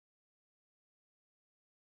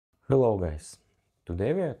Hello guys,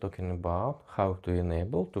 today we are talking about how to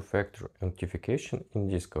enable two-factor authentication in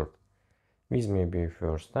Discord. This may be your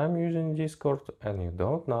first time using Discord and you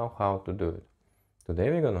don't know how to do it. Today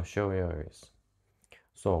we're gonna show you this.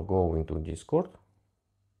 So go into Discord,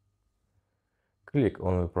 click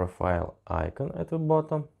on the profile icon at the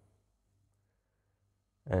bottom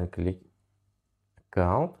and click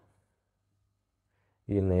Account,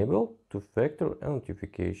 enable two-factor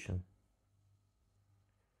authentication.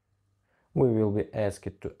 We will be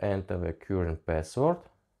asked to enter the current password,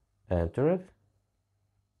 enter it,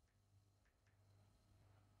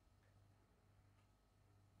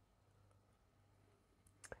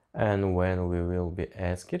 and when we will be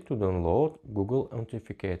asked to download Google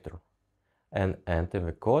Authenticator and enter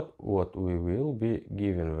the code what we will be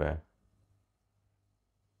given there.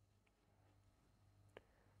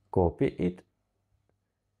 Copy it,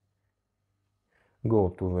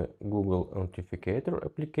 go to the Google Authenticator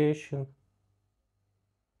application,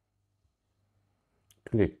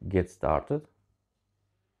 click Get Started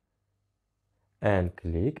and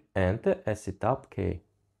click Enter a setup key.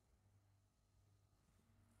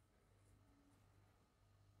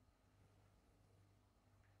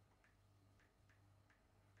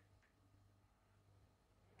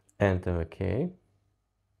 Enter the key.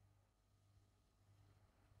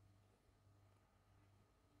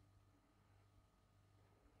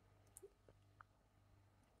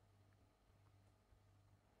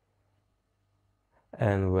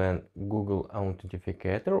 And when Google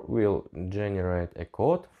Authenticator will generate a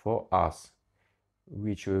code for us,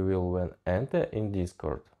 which we will then enter in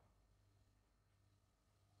Discord.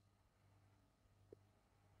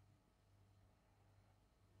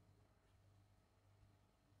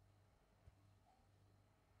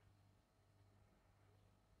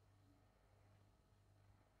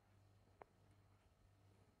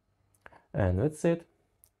 And that's it.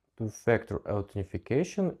 Two-factor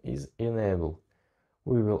authentication is enabled.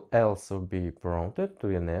 We will also be prompted to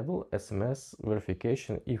enable SMS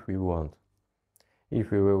verification if we want.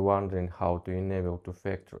 If you were wondering how to enable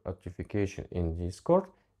two-factor authentication in Discord,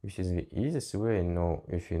 this is the easiest way.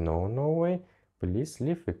 If you know no way, please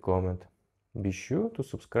leave a comment. Be sure to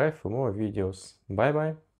subscribe for more videos. Bye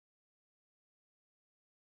bye!